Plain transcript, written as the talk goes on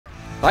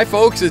Hi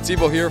folks, it's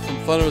Evo here from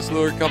Thundermist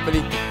Lure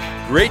Company.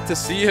 Great to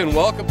see you and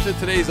welcome to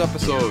today's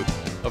episode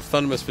of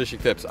Thundermist Fishing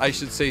Tips. I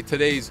should say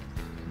today's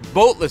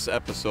boatless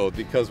episode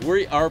because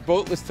we are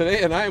boatless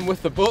today and I am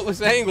with the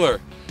Boatless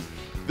Angler.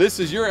 This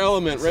is your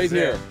element right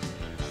here.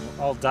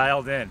 All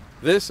dialed in.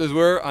 This is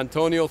where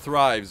Antonio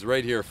thrives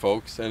right here,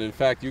 folks. And in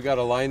fact, you got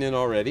a line in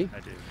already. I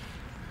do.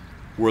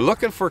 We're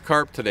looking for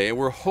carp today and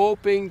we're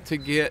hoping to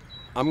get,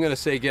 I'm going to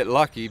say get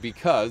lucky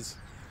because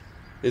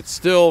it's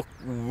still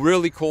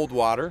really cold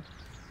water.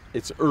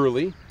 It's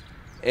early,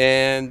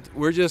 and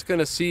we're just going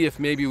to see if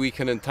maybe we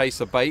can entice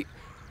a bite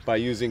by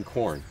using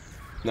corn.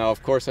 Now,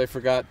 of course, I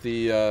forgot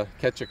the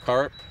catch a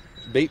carp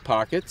bait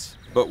pockets,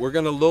 but we're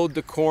going to load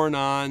the corn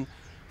on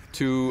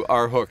to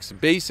our hooks.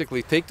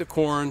 Basically, take the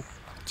corn,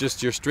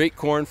 just your straight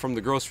corn from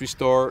the grocery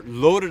store,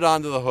 load it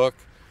onto the hook,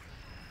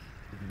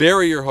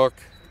 bury your hook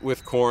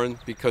with corn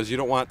because you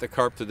don't want the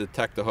carp to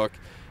detect the hook.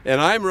 And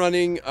I'm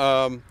running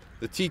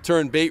the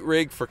T-turn bait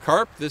rig for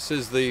carp. This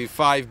is the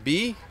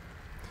 5B.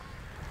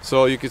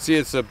 So you can see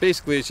it's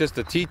basically it's just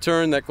a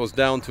T-turn that goes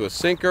down to a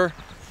sinker,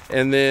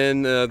 and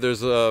then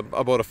there's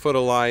about a foot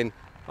of line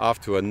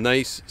off to a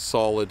nice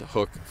solid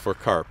hook for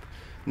carp.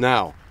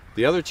 Now,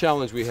 the other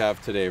challenge we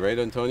have today, right,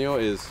 Antonio,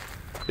 is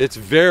it's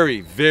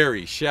very,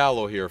 very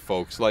shallow here,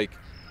 folks. Like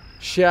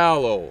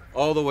shallow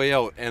all the way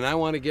out, and I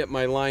want to get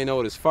my line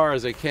out as far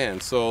as I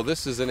can. So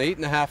this is an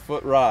 8.5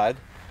 foot rod,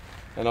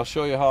 and I'll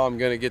show you how I'm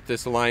going to get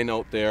this line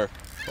out there,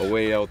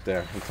 way out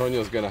there.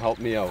 Antonio's going to help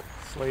me out.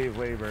 Slave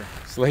labor.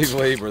 Slave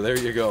labor, there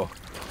you go.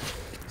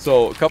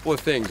 So a couple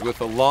of things.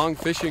 With a long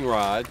fishing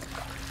rod,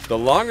 the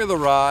longer the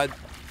rod,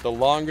 the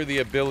longer the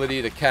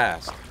ability to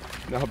cast.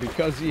 Now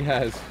because he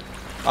has,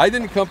 I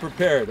didn't come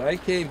prepared. I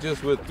came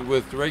just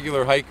with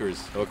regular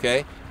hikers,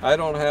 okay? I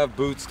don't have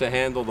boots to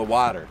handle the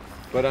water,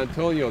 but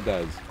Antonio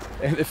does.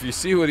 And if you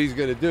see what he's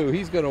gonna do,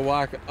 he's gonna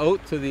walk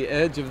out to the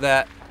edge of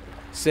that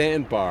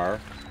sandbar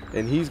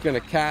and he's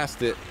gonna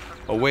cast it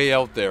away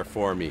out there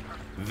for me.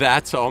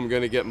 That's how I'm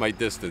going to get my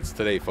distance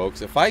today,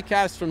 folks. If I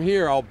cast from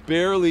here, I'll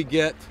barely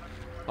get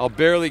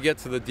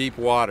to the deep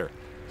water.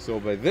 So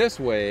by this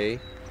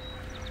way,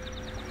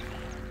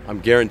 I'm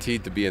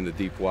guaranteed to be in the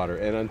deep water.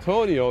 And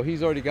Antonio,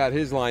 he's already got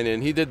his line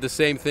in. He did the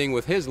same thing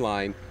with his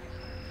line.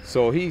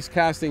 So he's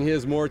casting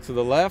his more to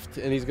the left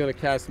and he's going to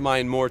cast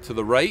mine more to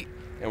the right,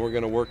 and we're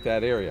going to work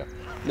that area.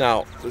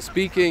 Now,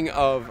 speaking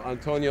of,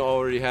 Antonio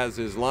already has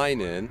his line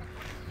in.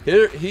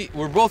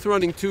 We're both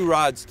running 2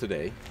 rods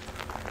today.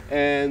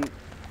 And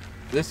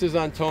this is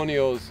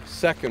Antonio's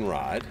second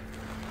rod,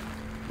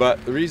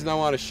 but the reason I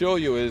want to show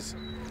you is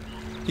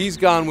he's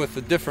gone with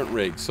a different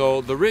rig.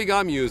 So the rig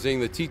I'm using,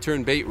 the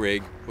T-turn bait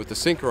rig with the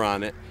sinker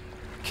on it,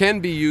 can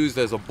be used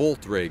as a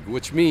bolt rig,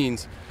 which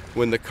means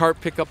when the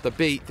carp pick up the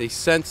bait, they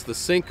sense the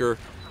sinker,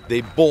 they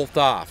bolt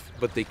off,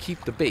 but they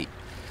keep the bait.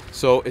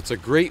 So it's a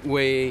great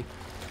way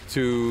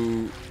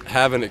to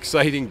have an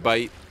exciting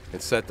bite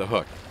and set the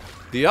hook.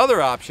 The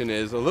other option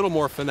is a little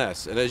more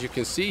finesse, and as you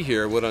can see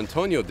here, what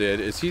Antonio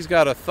did is he's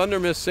got a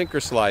Thundermist sinker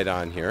slide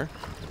on here.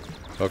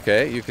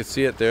 Okay, you can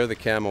see it there, the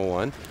camo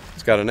one.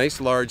 It's got a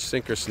nice large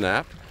sinker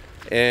snap,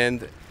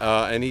 and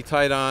he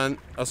tied on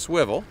a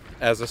swivel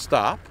as a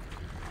stop,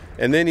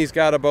 and then he's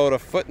got about 1.5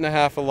 foot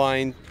of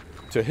line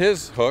to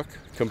his hook,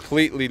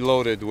 completely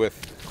loaded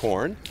with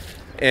corn.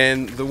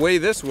 And the way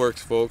this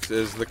works, folks,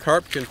 is the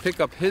carp can pick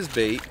up his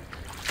bait,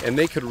 and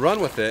they could run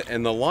with it,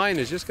 and the line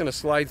is just going to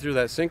slide through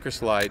that sinker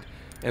slide,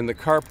 and the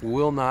carp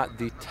will not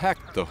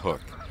detect the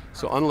hook.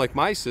 So unlike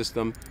my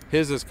system,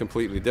 his is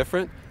completely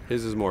different.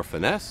 His is more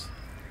finesse.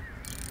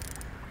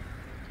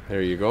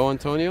 There you go,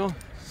 Antonio.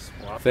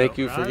 Thank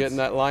you for getting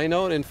that line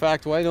out. In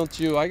fact, why don't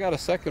you, I got a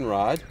second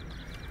rod.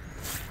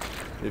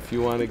 If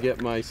you want to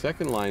get my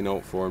second line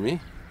out for me.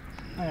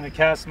 I'm going to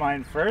cast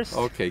mine first.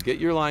 Okay, get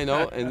your line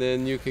out and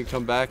then you can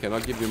come back and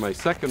I'll give you my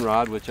second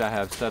rod, which I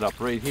have set up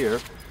right here.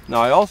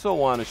 Now I also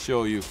want to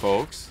show you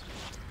folks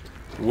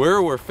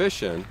where we're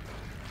fishing.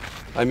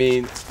 I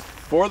mean,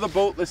 for the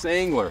Boatless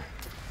Angler,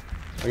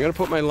 I'm going to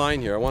put my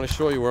line here. I want to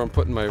show you where I'm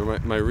putting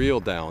my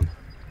reel down.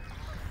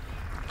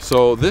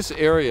 So this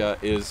area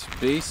is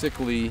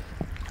basically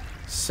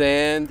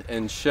sand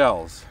and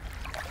shells.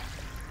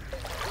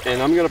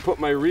 And I'm going to put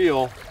my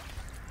reel,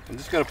 I'm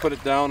just going to put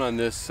it down on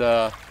this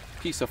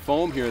piece of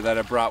foam here that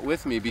I brought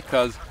with me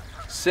because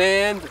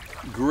sand,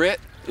 grit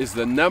is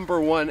the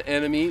 #1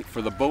 enemy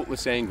for the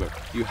Boatless Angler.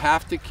 You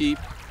have to keep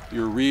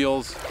your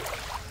reels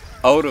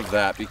out of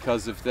that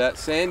because if that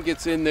sand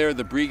gets in there,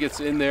 debris gets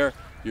in there,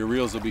 your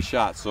reels will be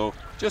shot. So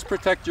just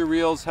protect your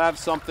reels, have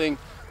something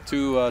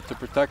to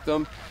protect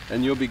them,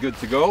 and you'll be good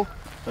to go.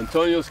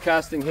 Antonio's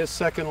casting his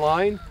second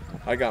line.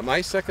 I got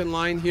my second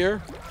line here,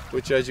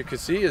 which as you can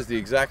see is the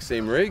exact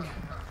same rig.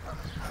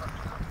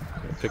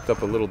 I picked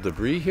up a little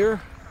debris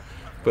here,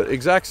 but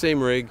exact same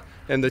rig.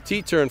 And the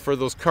T-turn for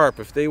those carp,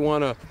 if they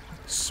want to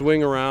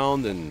swing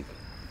around and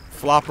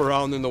flop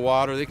around in the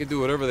water, they can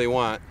do whatever they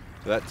want.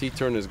 That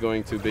T-turn is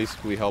going to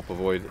basically help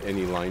avoid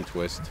any line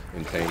twist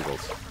and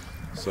tangles.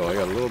 So I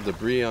got a little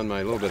debris on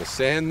my, little bit of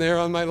sand there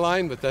on my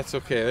line, but that's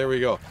okay. There we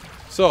go.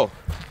 So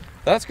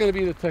that's going to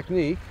be the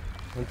technique.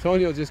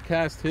 Antonio just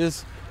cast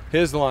his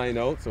line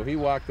out, so he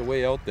walked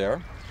away out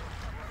there.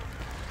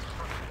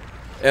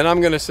 And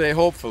I'm going to say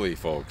hopefully,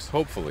 folks,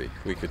 hopefully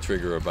we could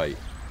trigger a bite.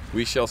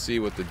 We shall see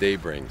what the day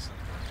brings.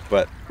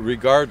 But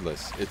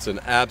regardless, it's an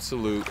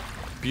absolute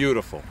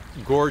beautiful,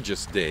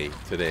 gorgeous day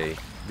today.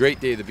 Great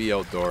day to be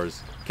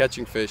outdoors.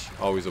 Catching fish,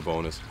 always a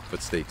bonus,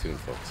 but stay tuned,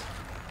 folks.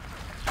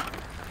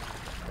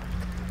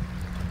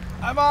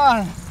 I'm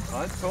on.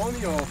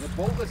 Antonio, the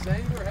Boatless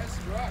Angler has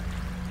struck.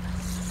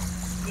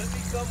 Let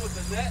me come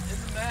with the net and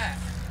the mat.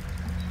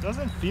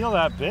 Doesn't feel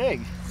that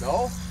big.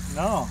 No?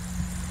 No.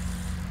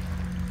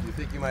 You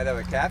think you might have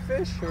a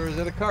catfish, or is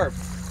it a carp?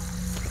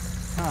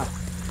 Huh.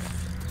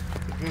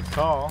 It's a good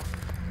call.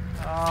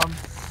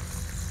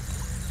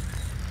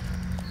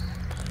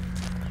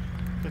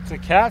 If it's a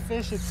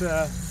catfish, it's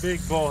a big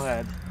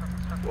bullhead.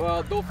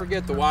 Well, don't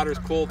forget the water's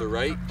colder,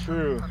 right?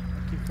 True.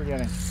 I keep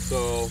forgetting.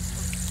 So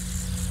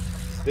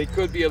they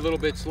could be a little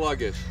bit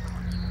sluggish.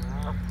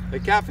 The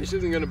catfish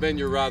isn't going to bend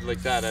your rod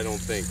like that, I don't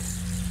think.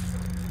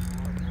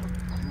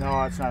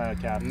 No, it's not a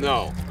catfish.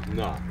 No,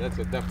 that's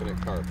a definite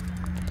carp.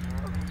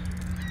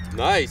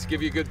 Nice,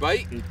 give you a good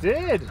bite? He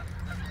did.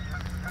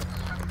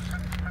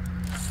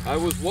 I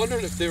was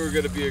wondering if they were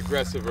going to be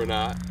aggressive or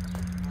not.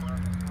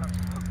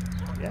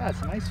 Yeah,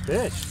 it's a nice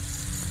fish.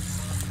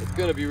 It's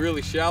going to be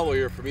really shallow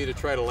here for me to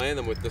try to land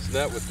them with this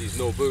net with these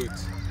no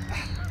boots.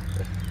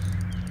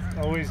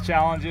 Always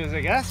challenges,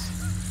 I guess.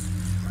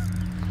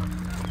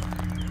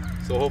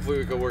 So hopefully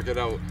we can work it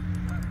out.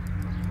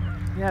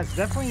 Yeah, it's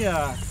definitely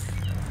a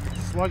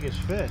sluggish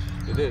fish.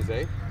 It is,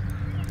 eh?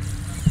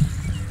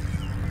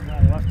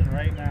 Going left and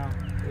right now.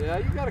 Yeah,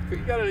 you got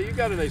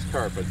a nice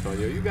carp,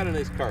 Antonio. You got a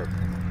nice carp.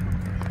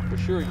 For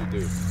sure you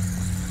do.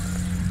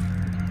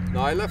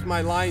 No, I left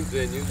my lines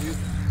in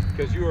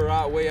because you were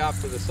out way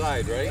off to the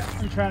side, right?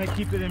 I'm trying to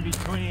keep it in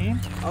between.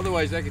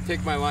 Otherwise, I could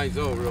take my lines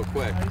out real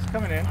quick. Oh, he's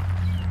coming in.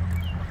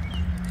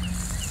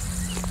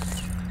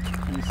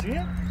 Can you see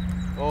him?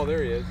 Oh,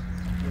 there he is.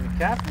 Is it a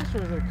catfish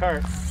or is it a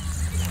carp?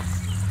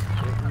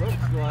 It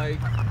looks like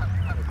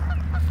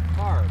a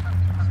carp.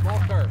 Small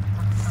carp.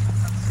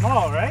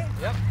 Small, right?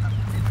 Yep.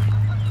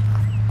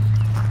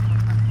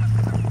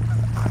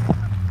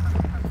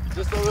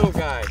 Just a little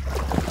guy.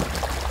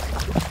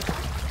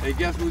 Hey,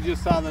 guess who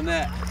just saw the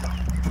net?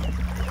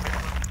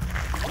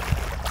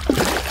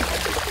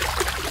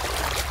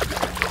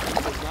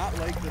 He does not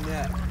like the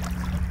net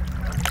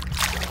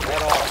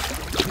at all.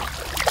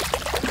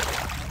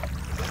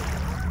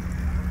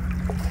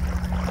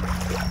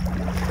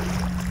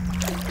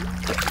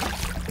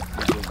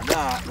 He does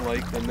not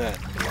like the net.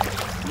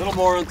 A little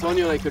more,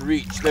 Antonio, and I could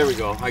reach. There we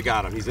go. I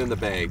got him. He's in the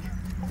bag.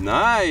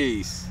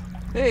 Nice.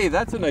 Hey,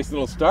 that's a nice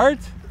little start.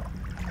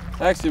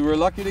 Actually, we're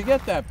lucky to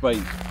get that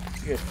bite.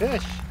 It's a good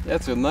fish.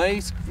 That's a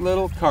nice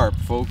little carp,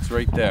 folks,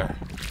 right there.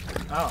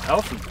 Oh,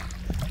 healthy.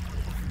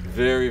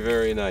 Very,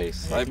 very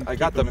nice. Yeah, I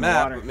got the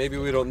map, water. but maybe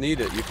we don't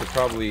need it. You could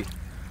probably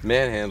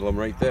manhandle them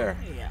right there.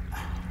 Yeah.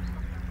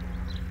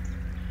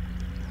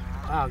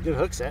 Wow, good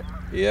hook set.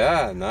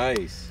 Yeah,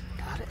 nice.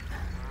 Got it.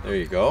 There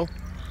you go.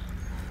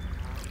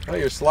 Oh,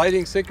 your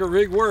sliding sinker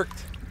rig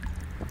worked.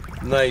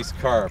 Nice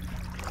carp.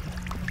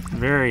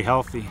 Very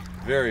healthy.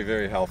 Very,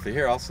 very healthy.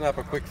 Here, I'll snap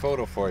a quick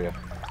photo for you.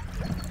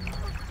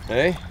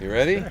 Hey, you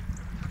ready? Sure.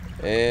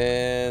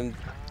 And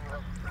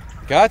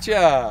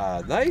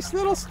gotcha! Nice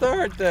little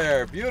start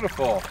there.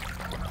 Beautiful.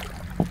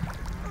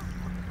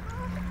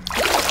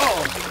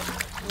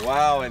 Oh,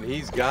 wow, and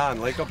he's gone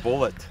like a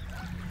bullet.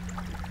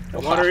 The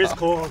water is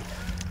cold.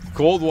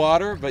 Cold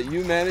water, but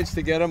you managed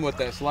to get him with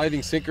that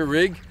sliding sinker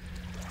rig.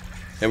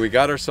 And we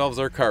got ourselves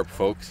our carp,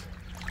 folks.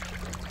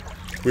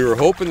 We were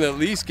hoping to at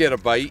least get a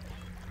bite.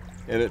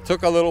 And it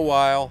took a little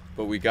while,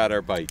 but we got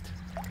our bite.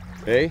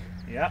 Hey?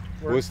 Yeah.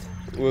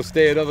 We'll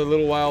stay another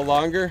little while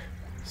longer.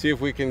 See if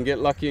we can get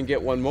lucky and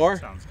get one more.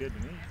 Sounds good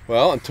to me.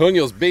 Well,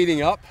 Antonio's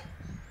baiting up.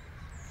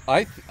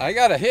 I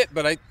got a hit,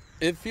 but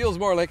it feels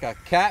more like a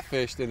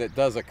catfish than it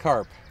does a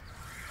carp.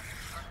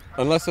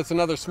 Unless it's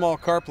another small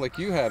carp like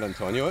you had,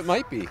 Antonio. It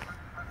might be.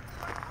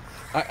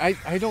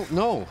 I don't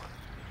know.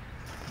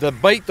 The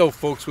bite, though,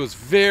 folks, was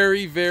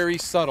very, very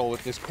subtle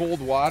with this cold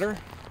water.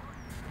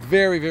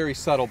 Very, very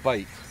subtle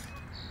bite.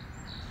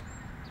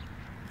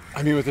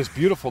 I mean, with this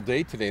beautiful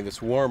day today,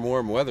 this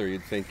warm weather,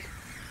 you'd think,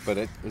 but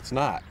it's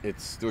not.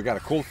 We got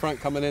a cold front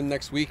coming in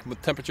next week.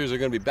 Temperatures are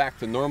going to be back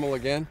to normal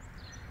again.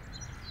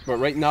 But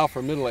right now,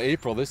 for middle of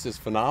April, this is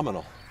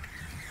phenomenal.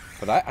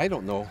 But I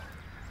don't know.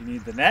 You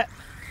need the net?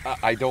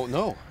 I don't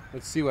know.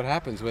 Let's see what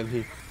happens when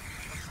he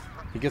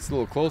gets a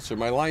little closer.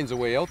 My line's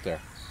way out there.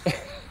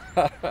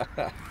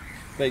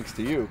 Thanks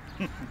to you.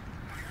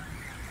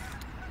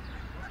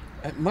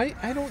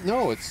 I don't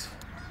know. It's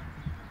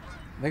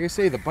like I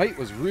say, the bite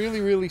was really,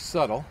 really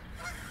subtle.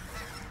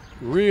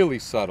 Really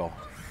subtle.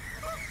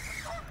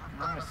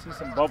 I see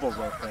some bubbles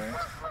out there.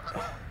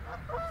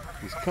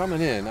 He's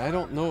coming in. I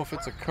don't know if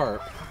it's a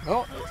carp.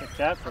 Oh, It's a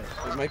catfish.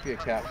 it might be a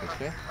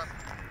catfish, eh?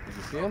 Did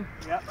you see him?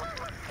 Yep.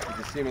 Did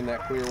you see him in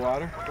that clear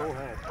water?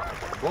 Bullhead.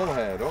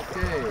 Bullhead,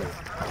 okay.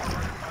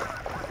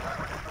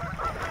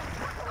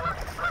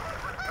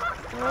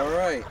 All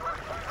right.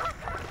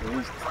 And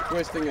he's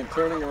twisting and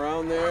turning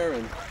around there,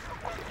 and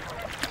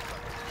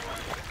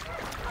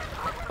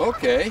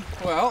okay,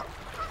 well,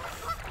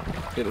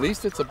 at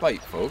least it's a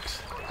bite,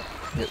 folks.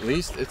 At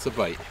least it's a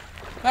bite.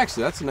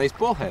 Actually, that's a nice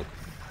bullhead.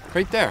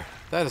 Right there.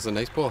 That is a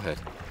nice bullhead.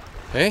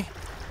 Hey?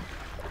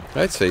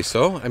 I'd say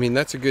so. I mean,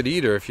 that's a good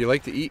eater. If you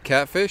like to eat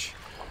catfish,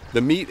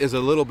 the meat is a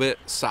little bit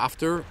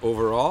softer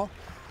overall,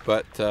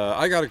 but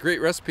I got a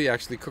great recipe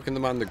actually cooking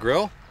them on the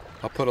grill.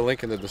 I'll put a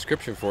link in the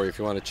description for you if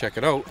you want to check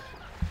it out.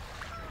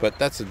 But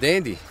that's a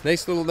dandy.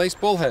 Nice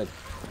bullhead.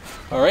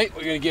 All right,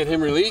 we're gonna get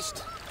him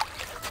released.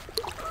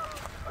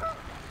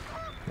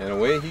 And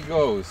away he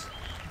goes.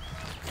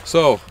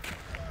 So,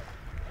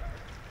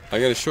 I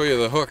gotta show you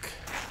the hook.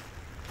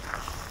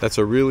 That's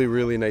a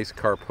really nice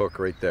carp hook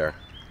right there.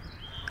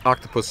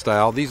 Octopus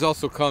style. These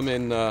also come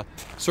in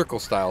circle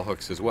style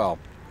hooks as well.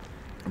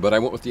 But I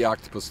went with the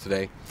octopus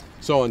today.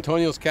 So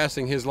Antonio's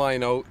casting his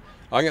line out.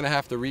 I'm gonna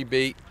have to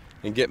rebait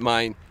and get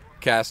mine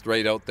cast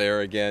right out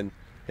there again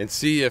and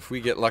see if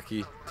we get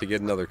lucky to get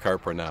another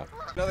carp or not.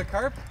 Another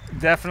carp?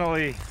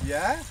 Definitely.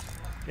 Yeah?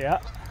 Yeah.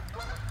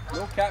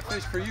 No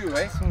catfish for you,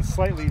 eh? This one's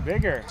slightly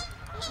bigger.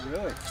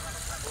 Really?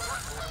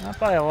 Not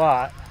by a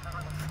lot.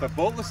 The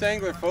Boatless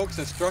Angler, folks,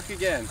 has struck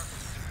again.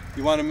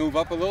 You want to move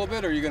up a little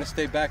bit, or are you going to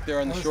stay back there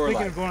on the shoreline?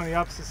 I was thinking of going on the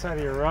opposite side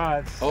of your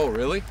rods. Oh,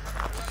 really?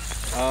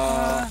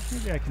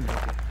 Maybe I can make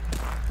it.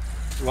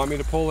 You want me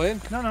to pull in?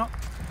 No.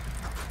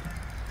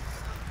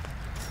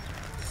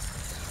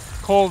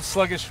 Cold,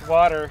 sluggish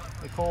water.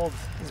 The cold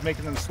is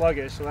making them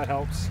sluggish, so that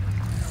helps.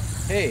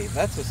 Hey,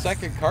 that's a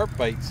second carp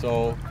bite,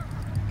 so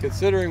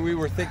considering we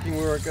were thinking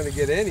we weren't going to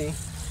get any,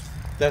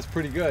 that's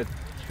pretty good.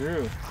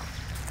 True.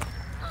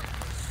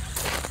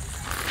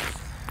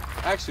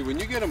 Actually, when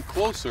you get them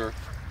closer,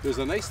 there's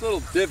a nice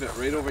little divot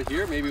right over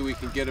here. Maybe we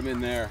can get him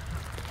in there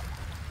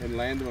and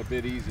land him a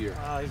bit easier.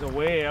 He's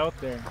way out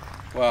there.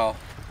 Well,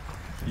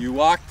 you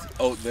walked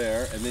out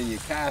there and then you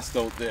cast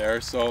out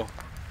there, so...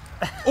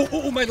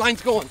 Oh, my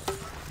line's going. We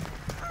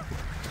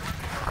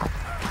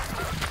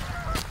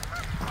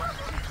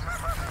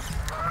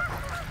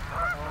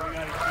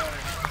got each other.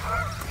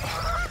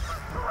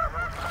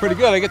 Pretty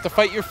good, I get to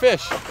fight your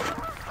fish.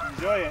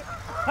 Enjoy it.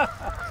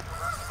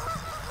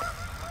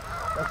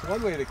 That's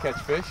one way to catch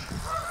fish.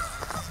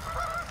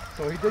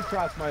 So he did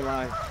cross my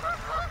line.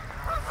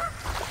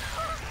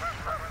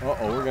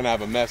 Uh-oh, we're gonna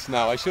have a mess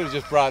now. I should have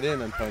just brought in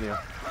Antonio.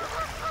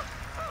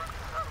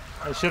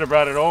 I should have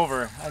brought it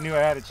over. I knew I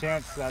had a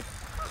chance. That.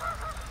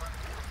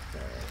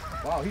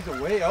 Wow, he's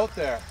way out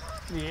there.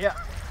 Yeah.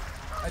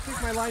 I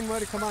think my line might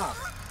have come off.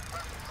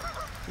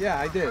 Yeah,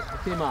 I did.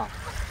 It came off.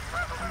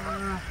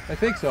 I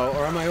think so,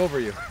 or am I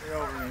over you? You're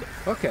over me.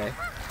 Okay.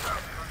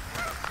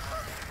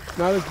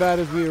 Not as bad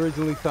as we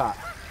originally thought.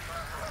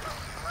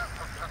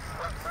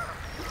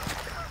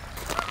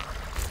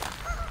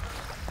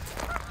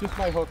 Just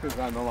my hook is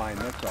on the line,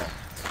 that's all.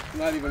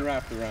 Not even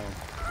wrapped around.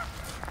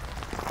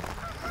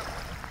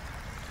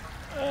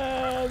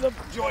 The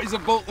joys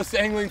of boatless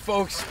angling,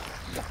 folks.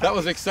 That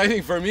was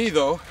exciting for me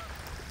though,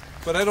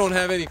 but I don't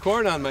have any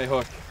corn on my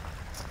hook.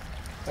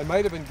 I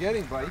might have been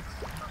getting bites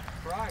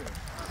prior.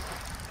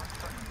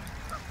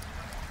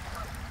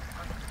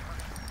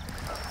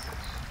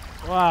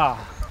 Wow.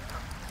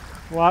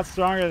 A lot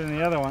stronger than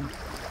the other one. You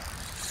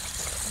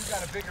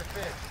got a bigger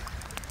fish.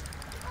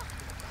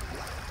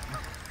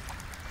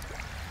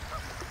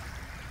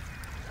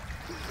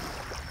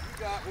 You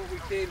got what we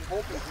came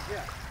hoping to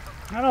get.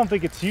 I don't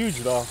think it's huge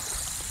though.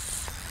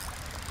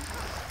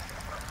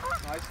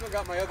 I still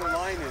got my other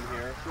line in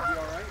here. Should be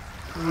all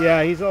right.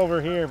 Yeah, he's over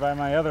here by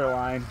my other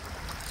line.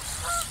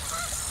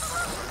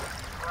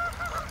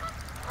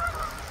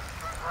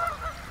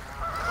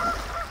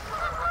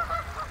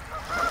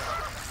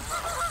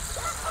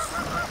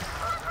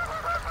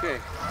 Okay,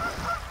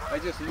 I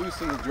just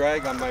loosened the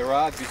drag on my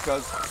rod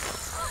because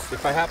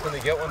if I happen to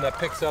get one that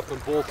picks up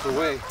and bolts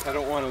away, I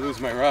don't want to lose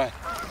my rod.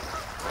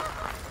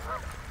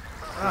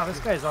 Wow, this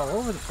guy's all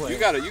over the place. You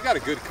got a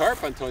good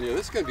carp, Antonio.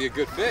 This is gonna be a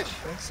good fish.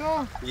 Think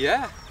so?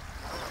 Yeah.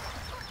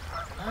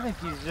 I think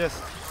he's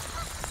just.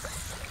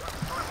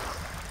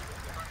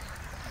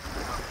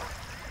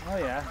 Oh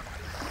yeah.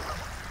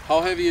 How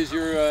heavy is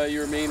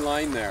your main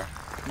line there?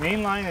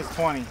 Main line is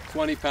 20.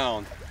 20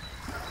 pound.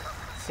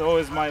 So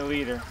is my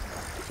leader.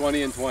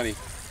 20 and 20. Yeah,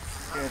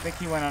 I think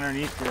he went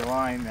underneath your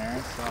line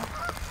there. So.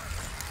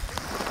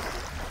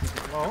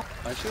 Well,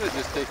 I should have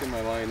just taken my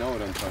line out,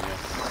 Antonio.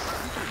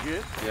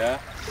 good. Yeah.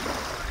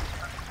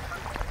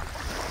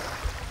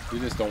 You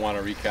just don't want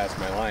to recast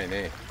my line,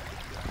 eh?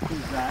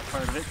 He's that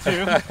part of it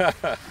too.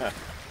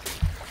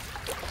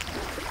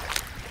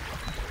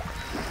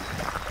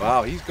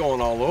 Wow, he's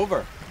going all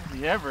over.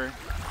 You ever?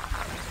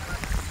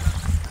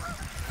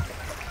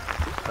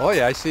 Oh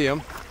yeah, I see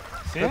him.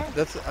 See him?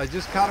 I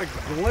just caught a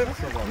glimpse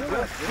of him.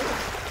 Good.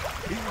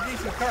 He's a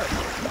decent carp.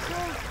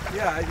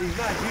 Yeah, he's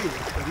not huge,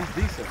 but he's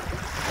decent.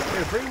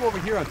 Here, bring him over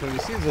here, Antonio.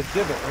 You see there's a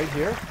divot right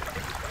here?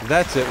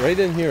 That's it, right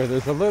in here.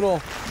 There's a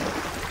little,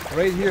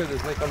 right here,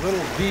 there's like a little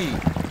V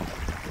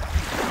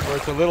where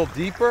it's a little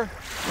deeper.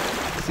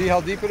 See See how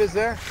deep it is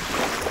there?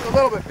 It's a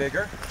little bit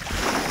bigger.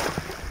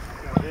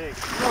 Not big.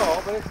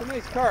 No, but it's a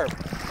nice carp.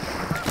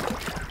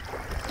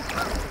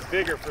 It's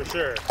bigger for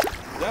sure.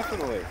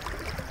 Definitely.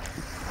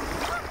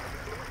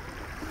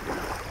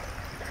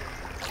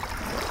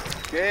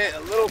 Okay, a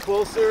little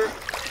closer,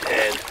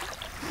 and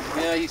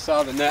yeah, he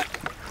saw the net.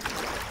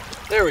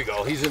 There we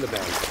go, he's in the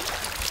bag.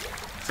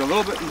 It's a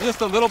little bit,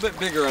 just a little bit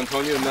bigger,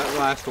 Antonio, than that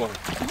last one.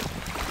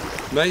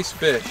 Nice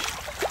fish.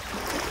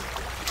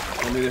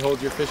 Want me to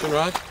hold your fishing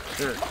rod?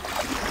 Sure.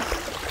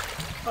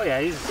 Oh yeah,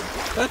 he's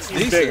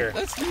decent. bigger.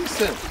 That's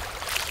decent.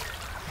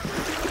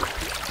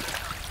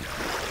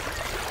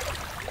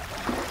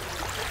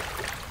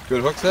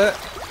 Good hook set?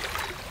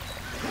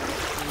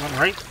 One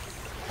right.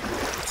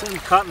 It's in,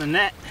 caught in the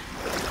net.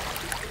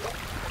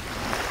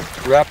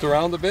 Wrapped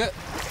around a bit?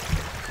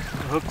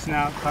 The hook's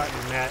now caught in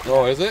the net.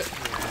 Oh, is it?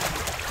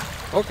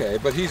 Yeah. Okay,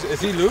 but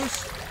is he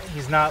loose?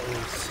 He's not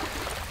loose.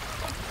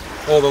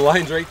 Oh, the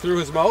line's right through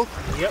his mouth?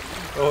 Yep.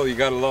 Oh, you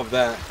gotta love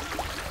that.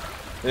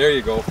 There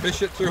you go.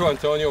 Fish it through,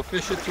 Antonio.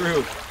 Fish it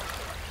through.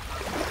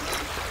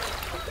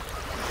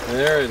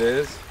 There it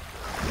is.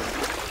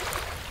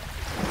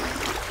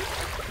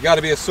 You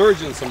gotta be a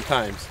surgeon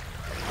sometimes.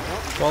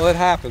 Well, it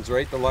happens,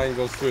 right? The line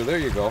goes through. There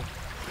you go.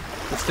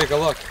 Let's take a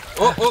look.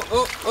 Oh, oh,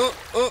 oh, oh,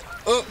 oh,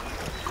 oh.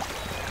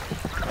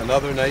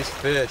 Another nice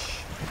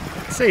fish.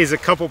 I'd say he's a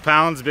couple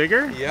pounds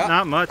bigger. Yeah.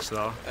 Not much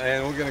though.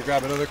 And we're gonna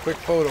grab another quick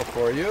photo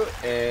for you.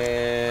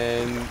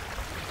 And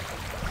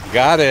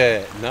got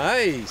it.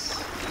 Nice.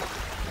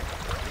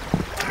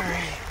 All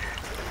right.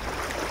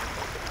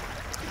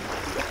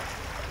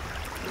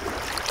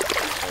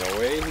 And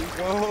away he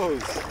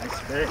goes. Nice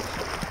fish.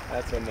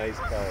 That's a nice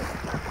carp.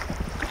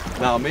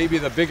 Now maybe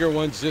the bigger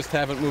ones just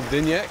haven't moved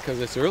in yet because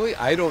it's early.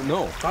 I don't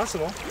know.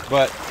 Possible.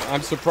 But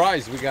I'm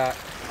surprised we got,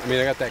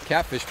 I got that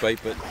catfish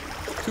bite, but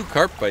 2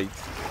 carp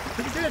bites.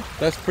 Pretty good.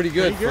 That's pretty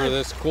good for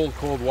this cold,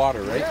 cold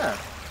water, right? Yeah.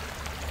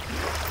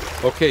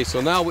 Okay, so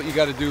now what you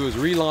got to do is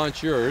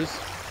relaunch yours,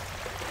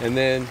 and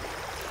then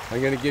I'm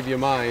going to give you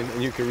mine,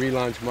 and you can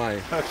relaunch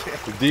mine. Okay.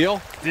 The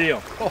deal?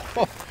 Deal.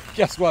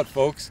 Guess what,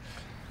 folks?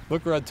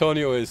 Look where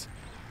Antonio is.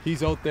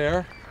 He's out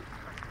there.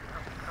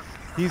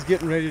 He's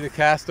getting ready to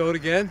cast out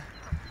again.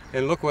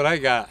 And look what I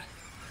got.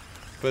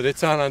 But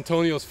it's on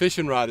Antonio's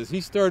fishing rod. As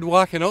he started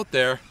walking out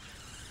there,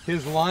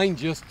 his line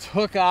just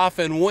took off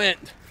and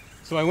went.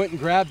 So I went and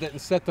grabbed it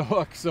and set the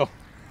hook. So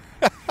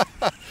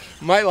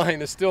my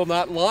line is still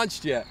not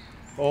launched yet.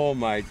 Oh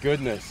my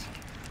goodness.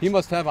 He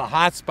must have a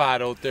hot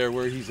spot out there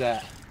where he's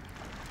at.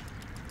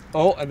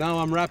 Oh, and now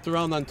I'm wrapped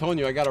around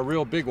Antonio. I got a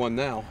real big one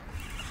now.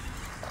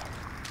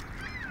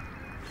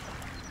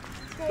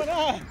 What's going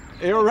on?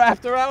 You're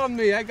wrapped around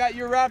me. I got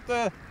you wrapped.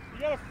 You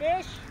got a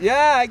fish?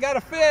 Yeah, I got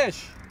a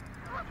fish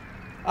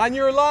on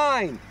your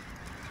line.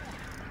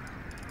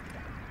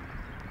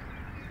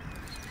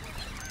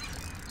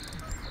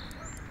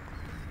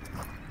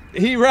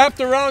 He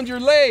wrapped around your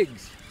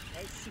legs.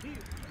 I see.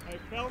 I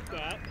felt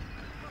that.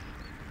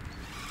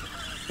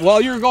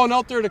 While you were going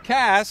out there to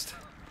cast,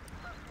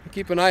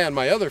 keep an eye on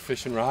my other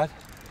fishing rod.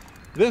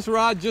 This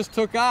rod just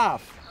took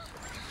off.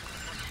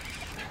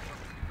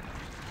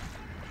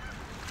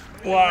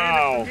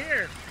 Wow.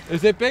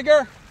 Is it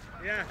bigger?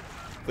 Yeah.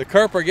 The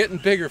carp are getting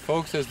bigger,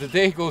 folks, as the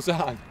day goes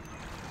on.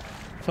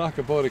 Talk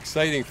about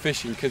exciting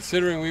fishing,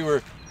 considering we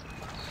were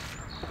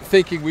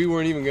thinking we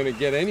weren't even going to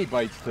get any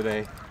bites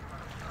today.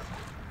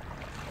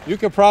 You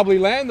could probably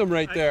land them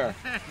right there.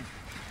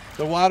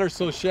 The water's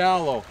so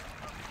shallow.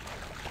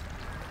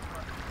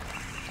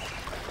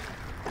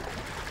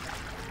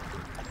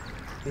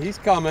 He's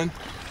coming.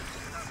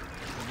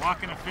 I'm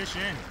walking a fish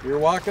in. You're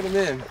walking him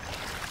in.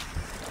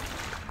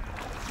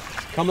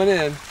 Coming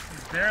in.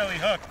 He's barely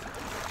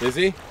hooked. Is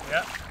he?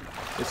 Yeah.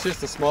 It's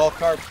just a small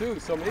carp too,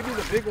 so maybe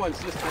the big ones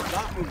just have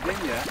not moved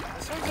in yet.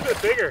 This one's a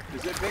bit bigger.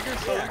 Is it bigger?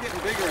 So they're getting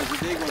bigger as the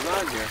day goes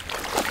on here.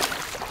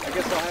 I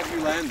guess I'll have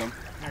you land them.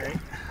 All right.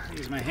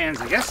 Use my hands,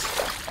 I guess.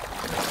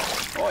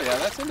 Oh yeah,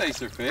 that's a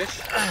nicer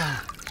fish.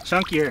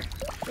 Chunkier.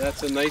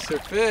 That's a nicer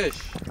fish.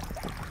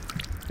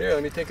 Here,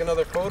 let me take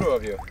another photo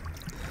of you.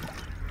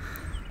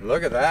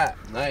 Look at that.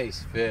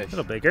 Nice fish. A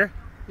little bigger.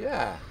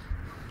 Yeah.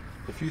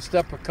 If you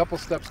step a couple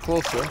steps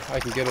closer, I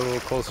can get a little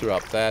closer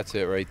up. That's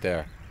it right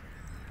there.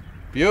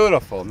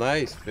 Beautiful.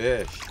 Nice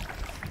fish.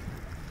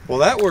 Well,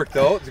 that worked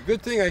out. It's a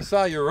good thing I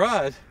saw your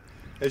rod.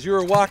 As you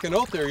were walking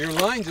out there, your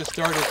line just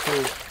started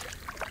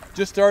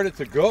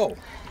to go.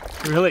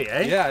 Really,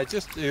 eh? Yeah,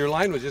 your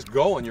line was just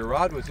going. Your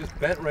rod was just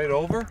bent right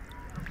over.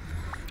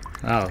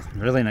 Oh,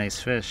 really nice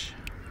fish.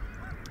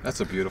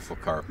 That's a beautiful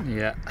carp.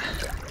 Yeah.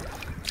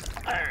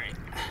 All right.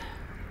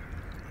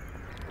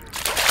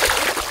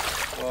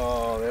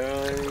 Oh,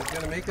 there, he's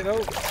gonna make it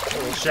out.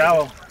 Oh,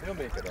 shallow. He'll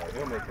make it out.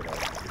 He'll make it out.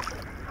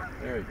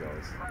 There he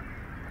goes.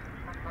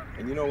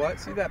 And you know what?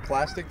 See that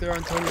plastic there,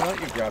 Antonio? Why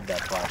don't you grab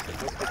that plastic?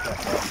 Let's get that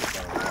plastic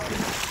out of the water.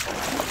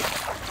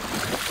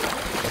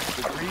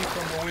 Debris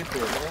from the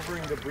winter.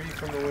 Overing debris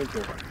from the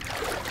winter.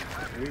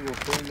 We will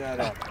clean that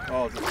up.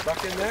 Oh, is it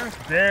stuck in there?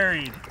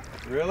 Buried.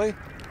 Really?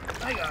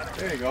 I got it.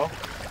 There you go.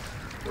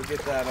 We'll get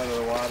that out of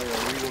the water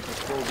and we will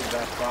dispose of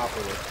that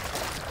properly.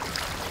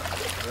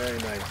 Very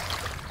nice.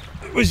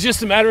 It was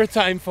just a matter of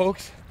time,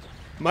 folks.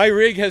 My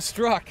rig has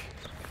struck.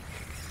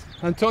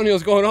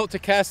 Antonio's going out to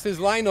cast his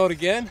line out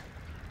again,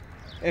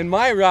 and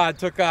my rod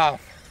took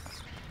off.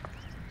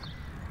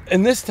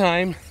 And this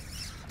time,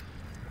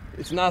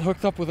 it's not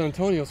hooked up with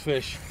Antonio's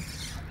fish.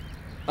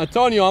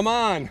 Antonio, I'm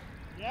on.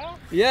 Yeah?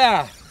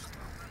 Yeah.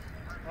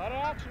 A lot of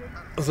action.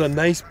 It was a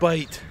nice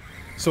bite.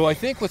 So I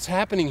think what's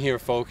happening here,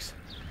 folks,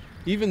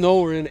 even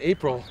though we're in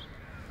April,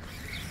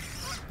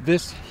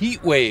 this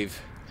heat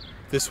wave,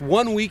 this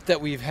 1 week that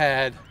we've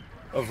had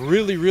of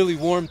really, really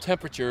warm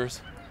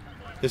temperatures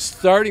is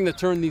starting to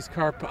turn these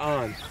carp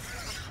on.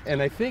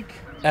 And I think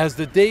as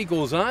the day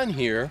goes on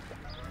here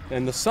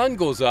and the sun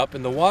goes up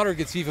and the water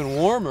gets even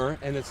warmer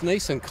and it's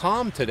nice and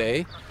calm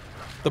today,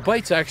 the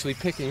bite's actually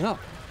picking up.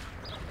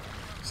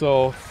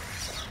 So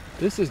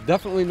this is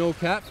definitely no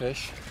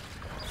catfish.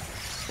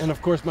 And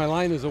of course my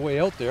line is away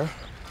out there,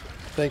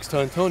 thanks to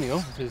Antonio,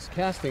 his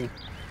casting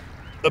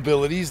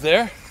abilities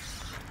there.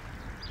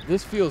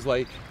 This feels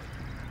like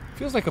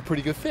a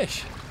pretty good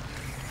fish.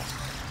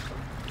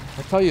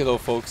 I tell you though,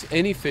 folks,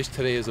 any fish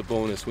today is a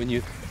bonus. When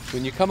you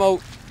come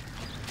out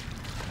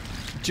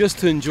just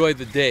to enjoy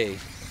the day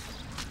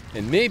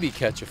and maybe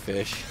catch a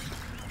fish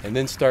and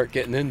then start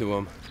getting into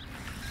them,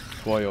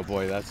 boy oh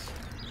boy, I'll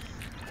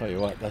tell you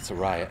what, that's a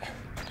riot.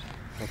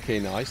 Okay,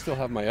 now I still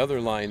have my other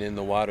line in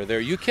the water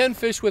there. You can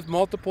fish with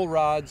multiple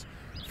rods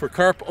for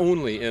carp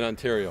only in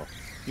Ontario,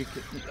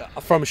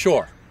 from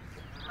shore.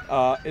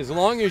 As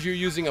long as you're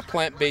using a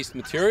plant-based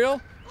material,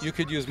 you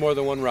could use more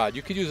than one rod.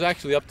 You could use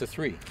actually up to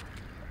 3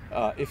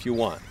 if you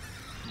want.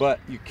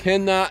 But you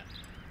cannot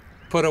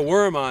put a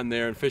worm on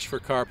there and fish for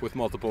carp with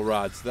multiple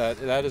rods.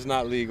 That is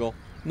not legal.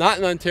 Not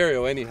in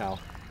Ontario anyhow.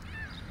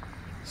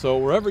 So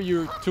wherever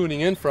you're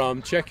tuning in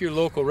from, check your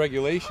local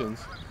regulations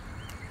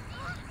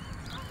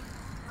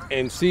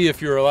and see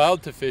if you're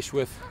allowed to fish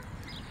with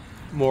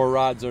more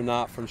rods or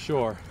not from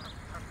shore.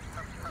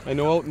 I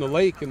know out in the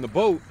lake in the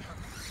boat,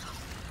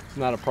 it's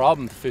not a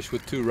problem to fish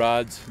with 2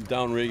 rods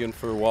down rigging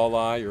for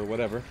walleye or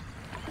whatever.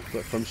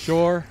 But from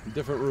shore,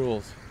 different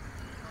rules.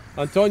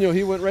 Antonio,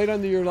 he went right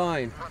under your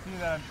line. See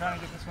that? I'm trying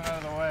to get this one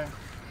out of the way.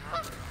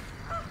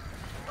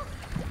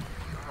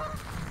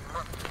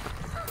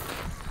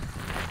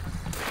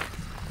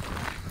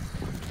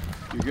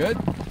 You good?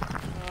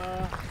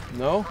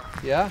 No?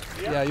 Yeah?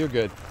 Yeah, you're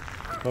good.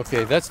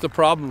 Okay, that's the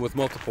problem with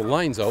multiple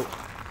lines out.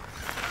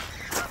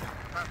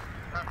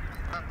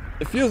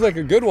 It feels like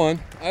a good one.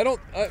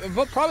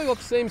 Probably about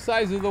the same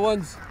size as the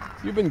ones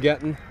you've been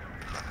getting.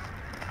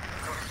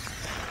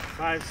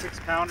 5-6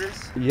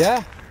 pounders.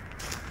 Yeah,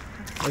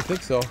 I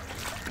think so.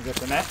 You got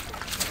the net?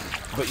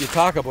 But you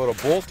talk about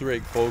a bolt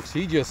rig, folks.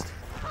 He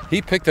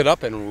picked it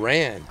up and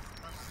ran.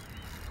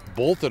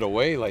 Bolted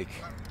away like,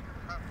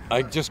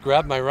 I just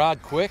grabbed my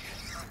rod quick.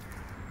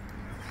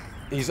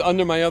 He's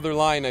under my other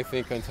line, I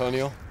think,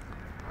 Antonio.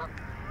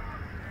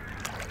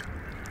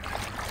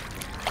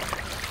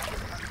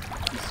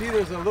 You see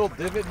there's a little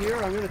divot here?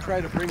 I'm going to try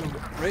to bring him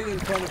right in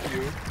front of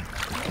you.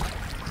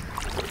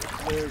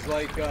 There's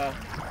like,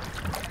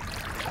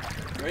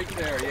 right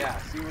there, yeah.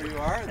 See where you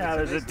are? Yeah,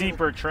 there's a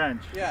deeper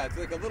trench. Yeah, it's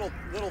like a little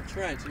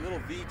trench, a little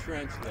V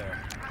trench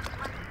there.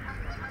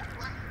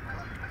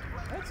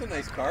 That's a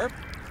nice carp.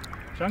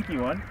 Chunky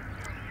one.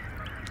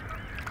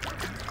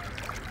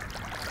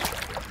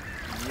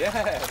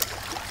 Yes,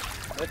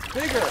 that's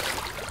bigger.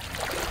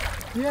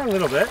 Yeah, a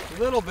little bit. A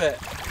little bit.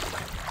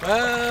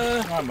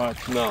 Not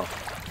much. No.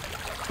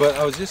 But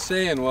I was just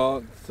saying,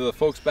 well, to the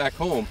folks back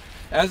home,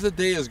 as the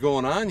day is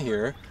going on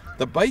here,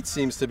 the bite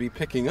seems to be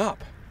picking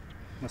up.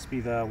 Must be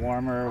the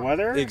warmer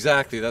weather?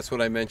 Exactly, that's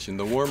what I mentioned.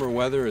 The warmer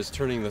weather is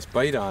turning this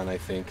bite on, I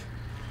think.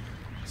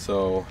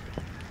 So,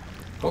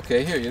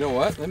 okay, here, you know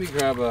what? Let me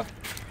grab a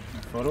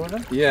photo of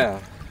it? Yeah,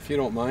 if you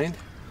don't mind.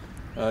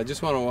 I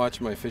just want to watch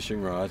my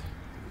fishing rod.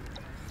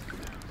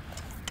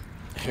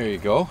 Here you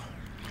go.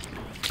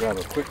 Grab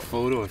a quick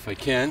photo if I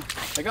can.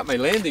 I got my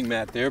landing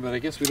mat there, but I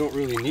guess we don't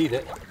really need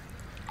it.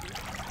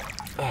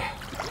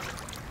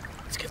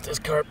 Let's get this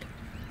carp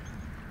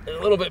a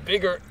little bit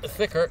bigger,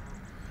 thicker.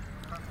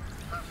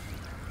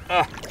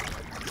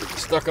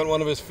 Stuck on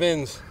one of his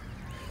fins.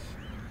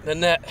 The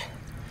net.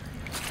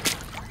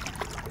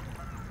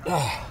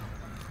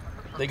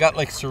 They got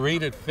like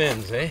serrated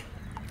fins, eh?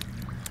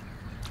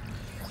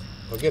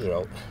 I'll get it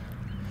out.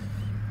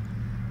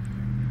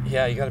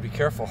 Yeah, you gotta be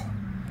careful.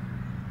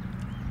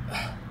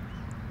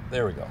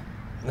 There we go.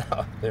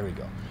 No, there we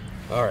go.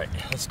 All right,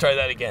 let's try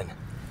that again.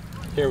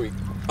 Here we go.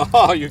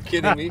 Oh, you're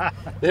kidding me?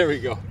 There we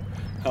go.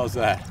 How's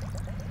that?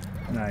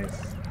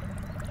 Nice.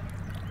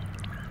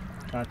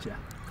 Gotcha.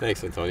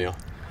 Thanks, Antonio.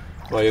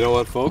 Well, you know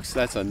what, folks?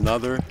 That's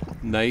another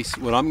nice,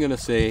 what I'm gonna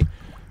say,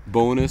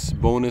 bonus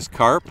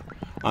carp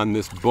on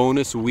this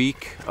bonus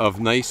week of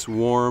nice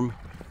warm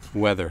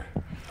weather.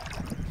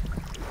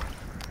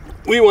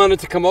 We wanted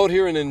to come out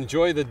here and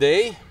enjoy the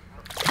day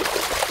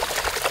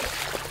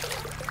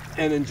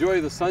and enjoy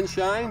the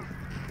sunshine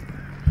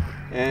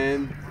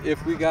and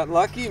if we got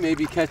lucky,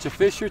 maybe catch a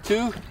fish or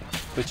two.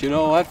 But you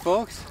know what,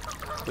 folks?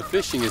 The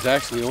fishing is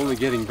actually only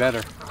getting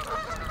better.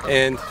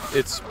 And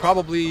it's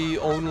probably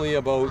only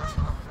about,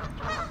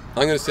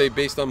 I'm going to say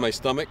based on my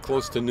stomach,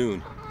 close to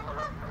noon.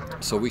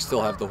 So we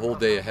still have the whole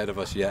day ahead of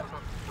us yet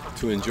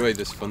to enjoy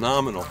this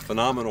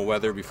phenomenal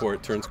weather before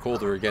it turns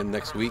colder again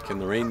next week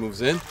and the rain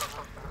moves in.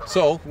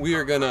 So we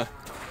are gonna,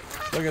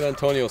 look at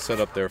Antonio set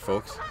up there,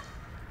 folks.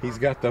 He's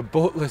got the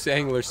Boatless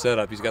Angler set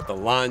up. He's got the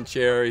lawn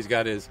chair. He's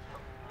got his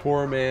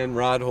poor man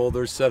rod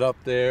holder set up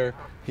there.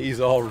 He's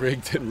all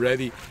rigged and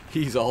ready.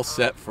 He's all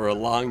set for a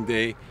long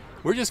day.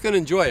 We're just gonna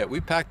enjoy it.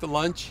 We packed the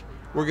lunch.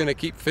 We're gonna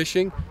keep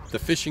fishing. The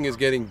fishing is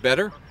getting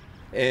better.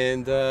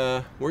 And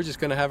we're just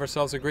gonna have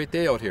ourselves a great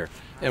day out here.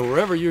 And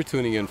wherever you're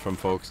tuning in from,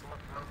 folks,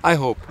 I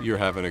hope you're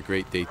having a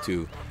great day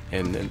too.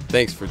 And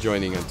thanks for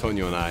joining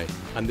Antonio and I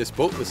on this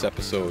boatless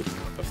episode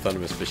of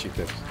Thundermist Fishing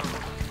Tips.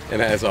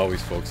 And as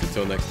always, folks,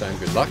 until next time,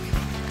 good luck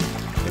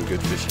and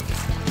good fishing.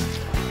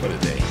 What a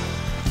day.